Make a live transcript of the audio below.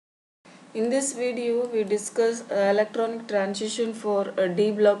In this video, we discuss electronic transition for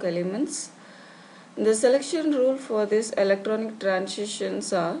D block elements. The selection rule for these electronic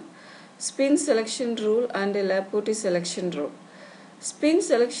transitions are spin selection rule and Laporte selection rule. Spin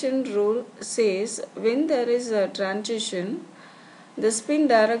selection rule says when there is a transition, the spin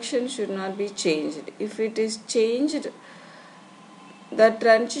direction should not be changed. If it is changed, that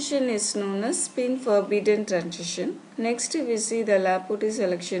transition is known as spin forbidden transition. Next, we see the Laporte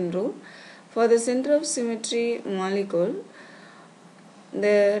selection rule. For the center of symmetry molecule,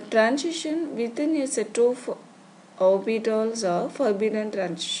 the transition within a set of orbitals are forbidden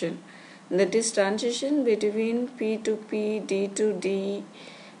transition. That is transition between P to P, D to D,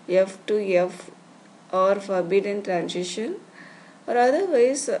 F to F or forbidden transition, or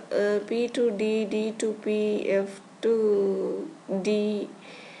otherwise P to D, D to P, F to D,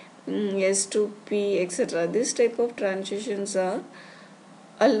 S to P, etc. This type of transitions are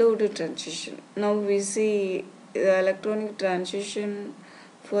allowed transition. Now we see the electronic transition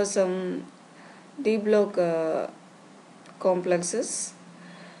for some D block complexes.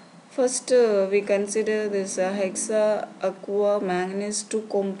 First we consider this hexa aqua manganese 2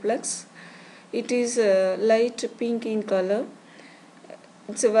 complex. It is light pink in color.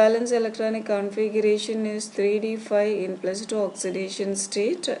 Its valence electronic configuration is 3d5 in +2 oxidation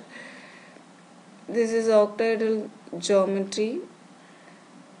state. This is octahedral geometry.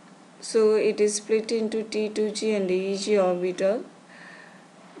 So it is split into T2G and EG orbital.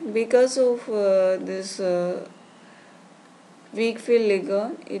 Because of this weak field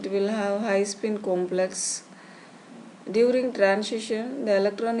ligand, it will have high spin complex. During transition, the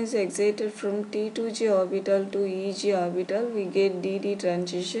electron is excited from T2G orbital to EG orbital. We get DD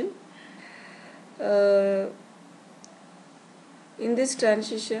transition. In this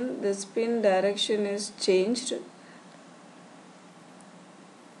transition, the spin direction is changed.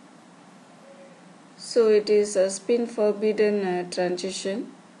 So it is a spin forbidden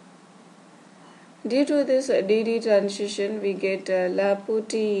transition. Due to this DD transition, we get a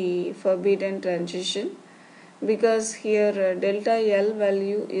Laporte forbidden transition because here delta L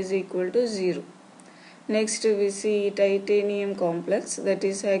value is equal to 0. Next we see titanium complex, that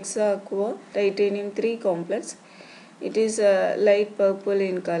is hexa aqua titanium 3 complex. It is light purple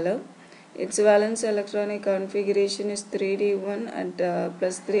in color. Its valence electronic configuration is 3d1 at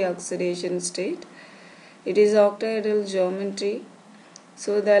 +3 oxidation state. It is octahedral geometry.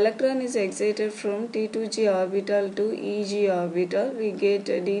 So the electron is excited from T2G orbital to EG orbital. We get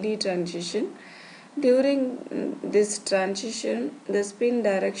a DD transition. During this transition, the spin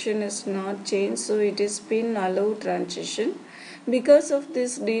direction is not changed, so it is spin allowed transition. Because of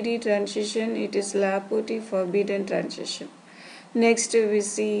this DD transition, it is Laporte forbidden transition. Next we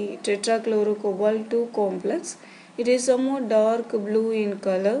see tetrachlorocobalt 2 complex. It is somewhat dark blue in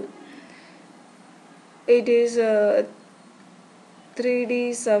color. It is a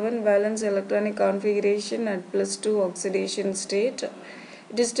 3d7 valence electronic configuration at +2 oxidation state.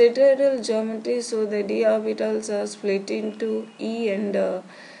 It is tetrahedral geometry, so the d orbitals are split into E and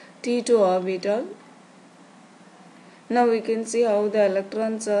T2 orbital. Now we can see how the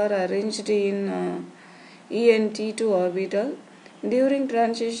electrons are arranged in E and T2 orbital. During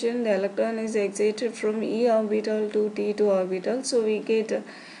transition, the electron is excited from E orbital to T2 orbital, so we get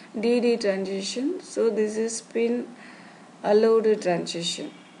DD transition. So this is spin allowed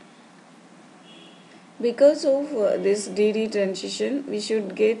transition. Because of this DD transition, we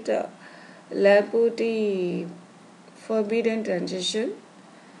should get Laporte forbidden transition,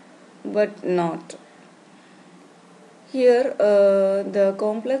 but not. Here the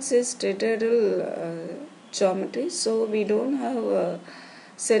complex is tetrahedral geometry, so we don't have a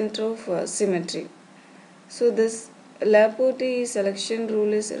center of symmetry. So this Laporte selection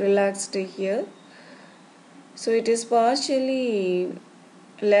rule is relaxed here. So it is partially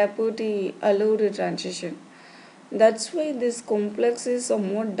Laporte allowed transition. That's why this complex is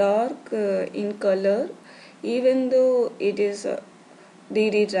somewhat dark in color, even though it is a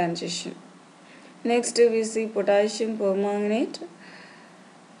DD transition. Next we see potassium permanganate.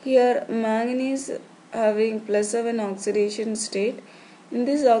 Here manganese having +7 oxidation state. In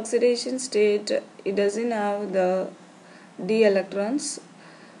this oxidation state, it doesn't have the D electrons,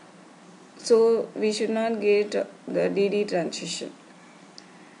 so we should not get the DD transition.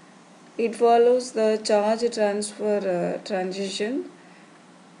 It follows the charge transfer transition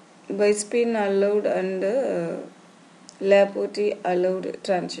by spin allowed and Laporte allowed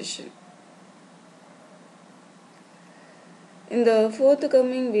transition. In the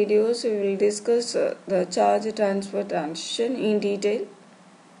forthcoming videos, we will discuss the charge transfer transition in detail.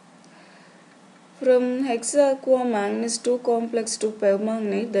 From hexaqua manganese 2 complex to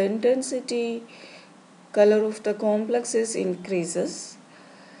permanganate, the intensity color of the complexes increases.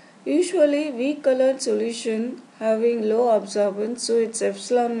 Usually weak colored solution having low absorbance, so its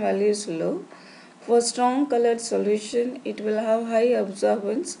epsilon value is low. For strong colored solution, it will have high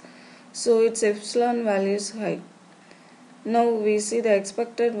absorbance, so its epsilon value is high. Now we see the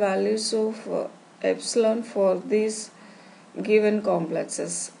expected values of epsilon for these given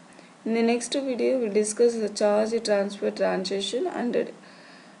complexes. In the next video, we discuss the charge transfer transition and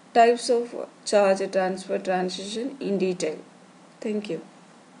types of charge transfer transition in detail. Thank you.